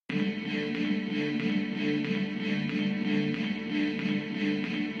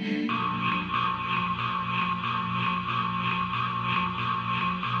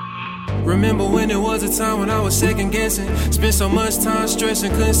Remember when there was a time when I was second guessing, spent so much time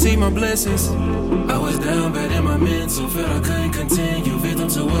stressing, couldn't see my blessings. I was down bad in my mental, felt I couldn't continue, victim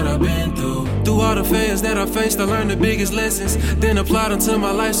to what I've been through. Through all the failures that I faced, I learned the biggest lessons, then applied them to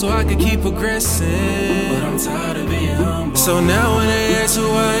my life so I could keep progressing. But I'm tired of being humble, so now when they ask who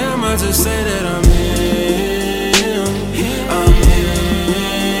I am, I just say that I'm him. I'm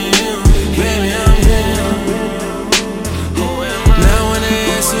him, baby, I'm him. Who am I? Now when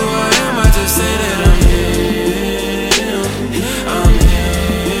they ask who I am, I just say that I'm him. I'm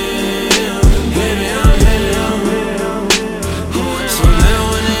him, baby, I'm him. So now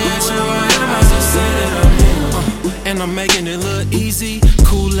when they ask who I am, I just say that I'm him. And I'm making it look easy.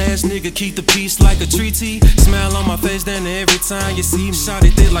 Cool ass nigga, keep the peace like a treaty. Smile on my face then every time you see me. Shot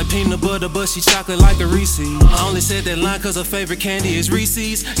it thick like peanut butter, but she chocolate like a Reese. I only said that line cause her favorite candy is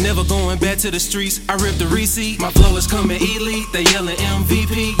Reese's. Never going back to the streets, I ripped the receipt. My flow is coming elite, they yelling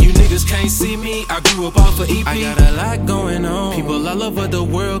MVP. You niggas can't see me, I grew up off of EP. I got a lot going on, people all over the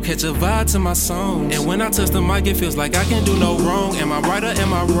world catch a vibe to my songs. And when I touch the mic it feels like I can do no wrong. Am I right or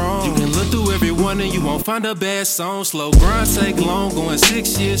am I wrong? You can look through every one and you won't find a bad song. Slow grind take long, going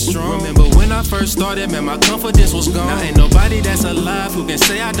 6 years strong. Remember when I first started, man, my confidence was gone. Now ain't nobody that's alive who can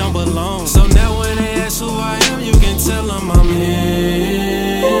say I don't belong. So